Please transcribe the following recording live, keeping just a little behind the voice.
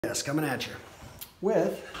Yes, coming at you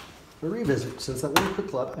with a revisit. Since that one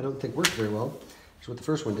Quikclot I don't think worked very well, which is what the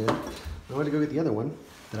first one did, I wanted to go get the other one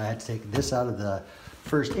that I had to take this out of the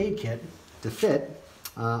first aid kit to fit.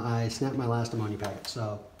 I snapped my last ammonia packet,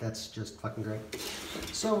 so that's just fucking great.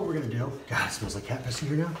 So what we're gonna do, God, it smells like cat piss in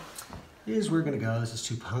here now, is we're gonna go, this is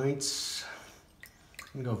 2 pints.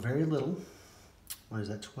 I'm gonna go very little. What is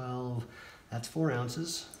that, 12? That's 4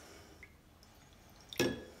 ounces.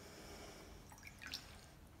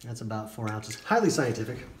 That's about 4 ounces. Highly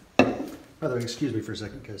scientific. By the way, excuse me for a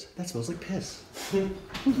second, because that smells like piss.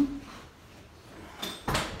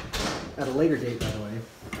 At a later date, by the way,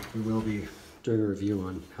 we will be doing a review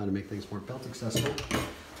on how to make things more belt accessible.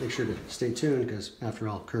 Make sure to stay tuned, because after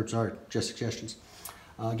all, curbs are just suggestions.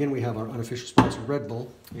 Again, we have our unofficial sponsor, Red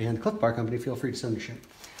Bull, and the Cliff Bar Company. Feel free to send me shit.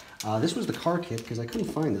 This was the car kit, because I couldn't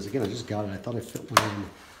find this. Again, I just got it. I thought I fit one in.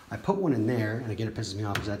 I put one in there, and again, it pisses me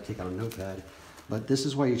off because I had to take out a notepad. But this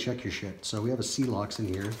is why you check your shit. So we have a Celox in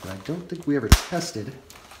here that I don't think we ever tested.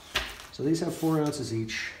 So these have 4 ounces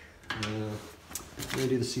each. I'm gonna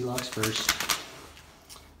do the Celox first.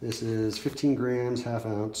 This is 15 grams, half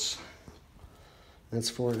ounce. That's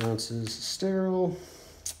 4 ounces sterile.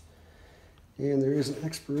 And there is an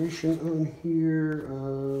expiration on here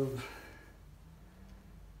of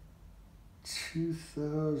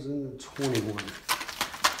 2021.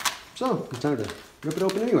 So it's time to rip it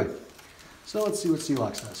open anyway. So let's see what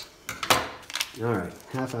Celox does. All right,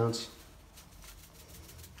 half ounce.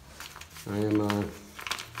 I am, I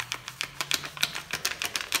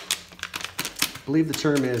believe the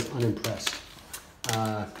term is unimpressed.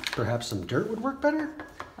 Perhaps some dirt would work better?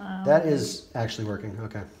 That is actually working,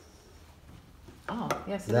 okay. Oh,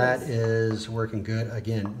 yes, it That is working good.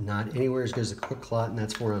 Again, not anywhere as good as the Quikclot, and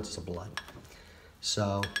that's 4 ounces of blood.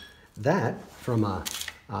 So that, from a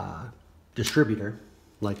distributor,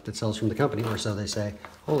 like that sells from the company, or so they say,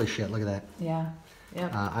 holy shit, look at that. Yeah,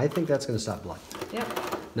 yep. I think that's going to stop blood. Yep.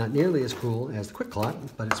 Not nearly as cool as the Quikclot,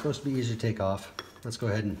 but it's supposed to be easier to take off. Let's go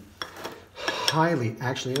ahead and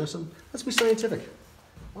actually, you know something? Let's be scientific.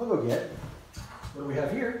 I'll go get, what do we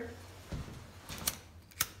have here?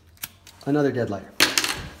 Another dead lighter.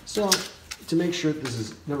 So, to make sure that this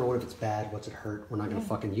is, number one, if it's bad, what's it hurt? We're not going to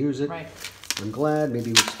fucking use it. Right. I'm glad,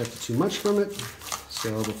 maybe we expected too much from it.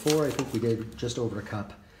 So before, I think we did just over a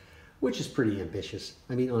cup, which is pretty ambitious.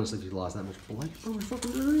 I mean, honestly, if you lost that much blood, you probably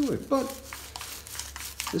fucking did it anyway. But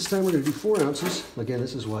this time we're gonna do 4 ounces. Again,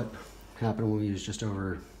 this is what happened when we used just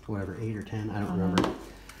over, whatever, 8 or 10, I don't remember.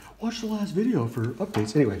 Watch the last video for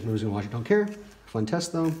updates. Anyway, nobody's gonna watch it, don't care. Fun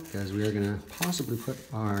test though, because we are gonna possibly put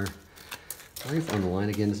our knife on the line.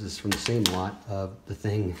 Again, this is from the same lot of the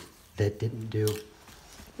thing that didn't do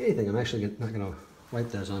anything. I'm actually not gonna wipe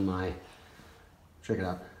those on my, check it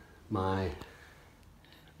out, my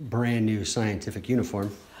brand new scientific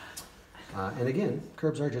uniform. And again,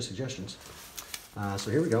 curbs are just suggestions.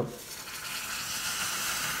 So here we go.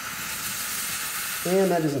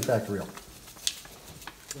 And that is in fact real.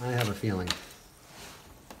 I have a feeling.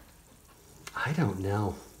 I don't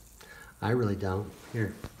know. I really don't.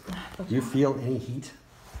 Here, do you feel any heat?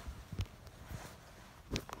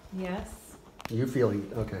 Yes. You feel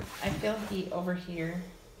heat, okay. I feel heat over here.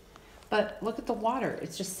 But look at the water.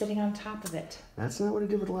 It's just sitting on top of it. That's not what it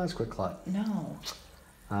did with the last Quikclot. No.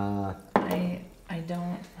 I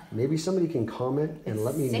don't. Maybe somebody can comment and It's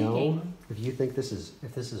let me know sinking. if you think this is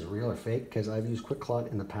real or fake, because I've used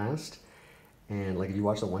Quikclot in the past, and like if you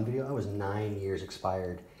watch the one video, I was 9 years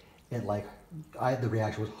expired. It like the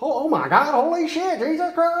reaction was, oh my god, holy shit,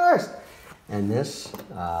 Jesus Christ! And this,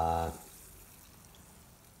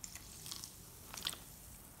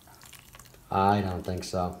 I don't think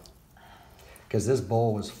so, because this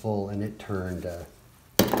bowl was full and it turned.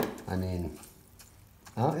 I mean,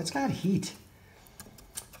 it's got heat.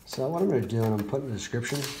 So what I'm going to do, and I'm putting in the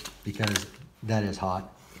description, because that is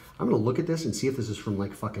hot. I'm going to look at this and see if this is from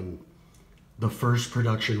like fucking the first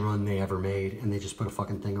production run they ever made, and they just put a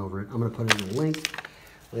fucking thing over it. I'm going to put it in the link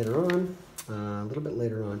later on, a little bit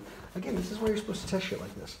later on. Again, this is where you're supposed to test shit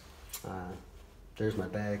like this. There's my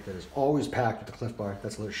bag that is always packed with the Cliff Bar.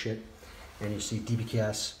 That's a little shit. And you see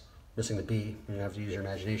Dbks, missing the B, you have to use your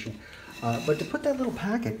imagination. But to put that little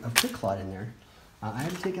packet of Quikclot in there, I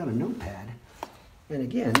had to take out a notepad. And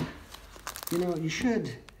again, you know, you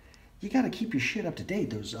gotta keep your shit up to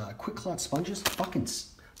date. Those Quikclot sponges fucking,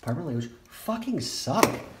 pardon my language, fucking suck.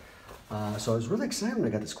 So I was really excited when I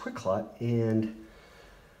got this Quikclot, and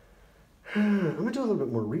I'm gonna do a little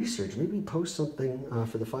bit more research. Maybe post something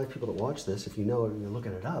for the 5 people that watch this. If you know it and you're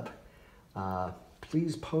looking it up,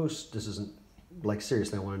 please post. This isn't, like,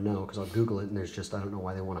 seriously, I want to know, because I'll Google it, and there's just, I don't know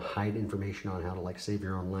why they want to hide information on how to, like, save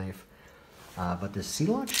your own life. But this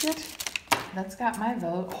Celox shit, That's got my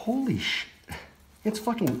vote. holy shit. It's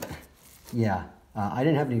fucking, yeah. I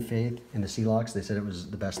didn't have any faith in the Celox. They said it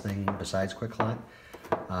was the best thing besides Quikclot.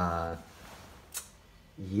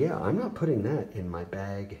 Yeah, I'm not putting that in my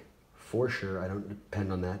bag for sure. I don't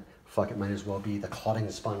depend on that. Fuck, it might as well be the clotting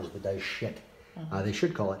sponge that does shit. They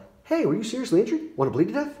should call it, hey, were you seriously injured? Want to bleed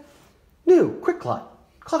to death? New Quikclot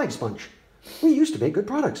clotting sponge. We used to make good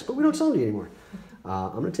products, but we don't sell them to you anymore.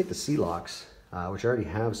 I'm going to take the Celox, which I already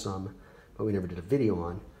have some, but we never did a video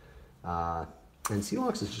on. And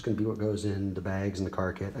Celox is just going to be what goes in the bags and the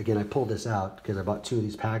car kit. Again, I pulled this out because I bought 2 of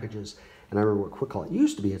these packages, and I remember what Quikclot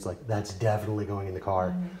used to be. It's like, that's definitely going in the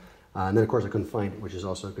car. And then, of course, I couldn't find it, which is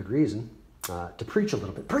also a good reason to preach a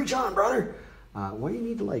little bit. Preach on, brother! Why do you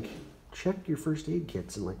need to, like, check your first aid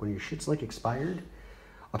kits and, like, when your shit's, like, expired?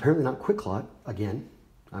 Apparently not Quikclot. Again,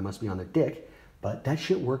 I must be on their dick. But that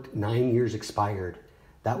shit worked 9 years expired.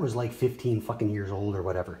 That was, like, 15 fucking years old or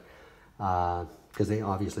whatever. Because they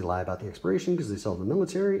obviously lie about the expiration because they sell to the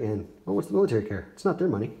military, and, well, what's the military care? It's not their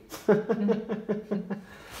money.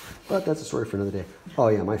 But that's a story for another day. Oh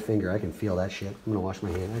yeah, my finger, I can feel that shit. I'm gonna wash my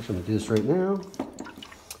hand. Actually, I'm gonna do this right now.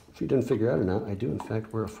 If you didn't figure out or not, I do in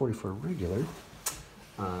fact wear a 44 regular.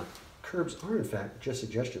 Curbs are in fact just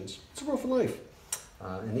suggestions. It's a rule for life.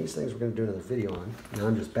 And these things we're gonna do another video on. Now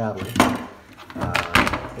I'm just babbling.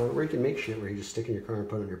 Where you can make shit where you just stick in your car and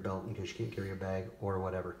put it on your belt in case you can't carry a bag or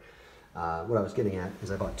whatever. What I was getting at is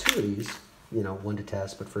I bought 2 of these, you know, 1 to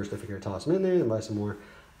test, but first I figured I'd toss them in there and buy some more.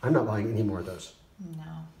 I'm not buying any more of those.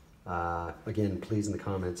 No. Again, please in the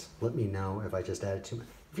comments, let me know if I just added too much.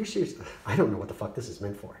 If you're serious, I don't know what the fuck this is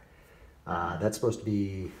meant for. That's supposed to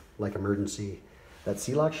be like emergency. That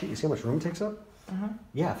Celox sheet, you see how much room it takes up?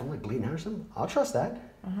 Yeah, if I'm like bleeding out or something, I'll trust that.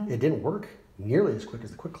 It didn't work nearly as quick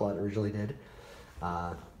as the Quikclot originally did.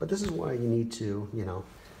 But this is why you need to, you know,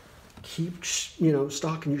 keep, you know,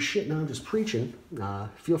 stocking your shit. Now I'm just preaching.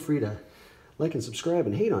 Feel free to like and subscribe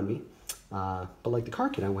and hate on me. But like the car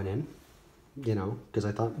kit I went in, you know, because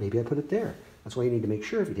I thought maybe I put it there. That's why you need to make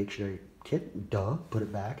sure if you take shit out of your kit, duh, put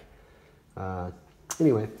it back.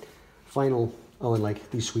 Anyway, final, oh, and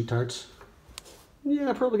like these sweet tarts. Yeah,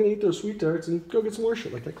 I'm probably gonna eat those sweet tarts and go get some more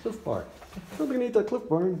shit like that Cliff Bar. Probably gonna eat that Cliff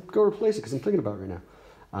Bar and go replace it because I'm thinking about it right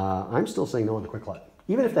now. I'm still saying no on the Quikclot.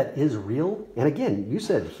 Even if that is real, and again, you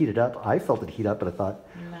said heat it up. I felt it heat up, but I thought,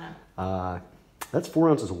 Nah. that's 4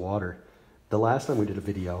 ounces of water. The last time we did a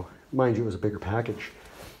video, mind you, it was a bigger package.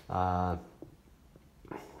 I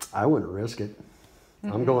wouldn't risk it.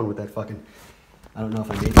 I'm going with that fucking, I don't know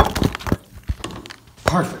if I made it.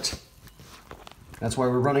 Perfect. That's why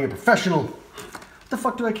we're running a professional. What the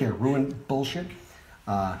fuck do I care? Ruin bullshit.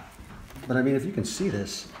 But I mean, if you can see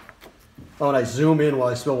this. Oh, and I zoom in while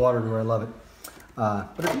I spill water everywhere. I love it.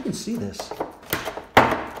 But if you can see this,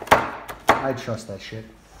 I trust that shit.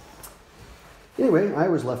 Anyway,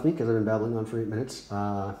 Iowa's left me because I've been babbling on for 8 minutes.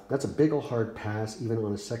 That's a big ol' hard pass, even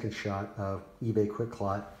on a second shot of eBay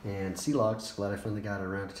Quikclot and Celox. Glad I finally got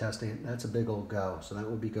around to testing it. That's a big old go. So that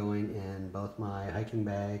will be going in both my hiking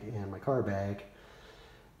bag and my car bag.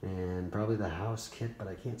 And probably the house kit, but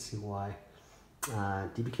I can't see why.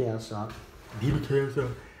 Dbks out. Dbks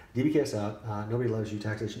out. Dbks out. Nobody loves you.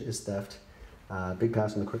 Taxation is theft. Big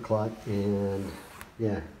pass on the Quikclot. And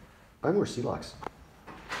yeah, buy more Celox.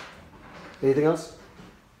 Anything else?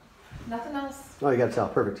 Nothing else. Oh, you gotta tell.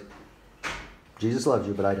 Perfect. Jesus loves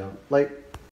you, but I don't. Like.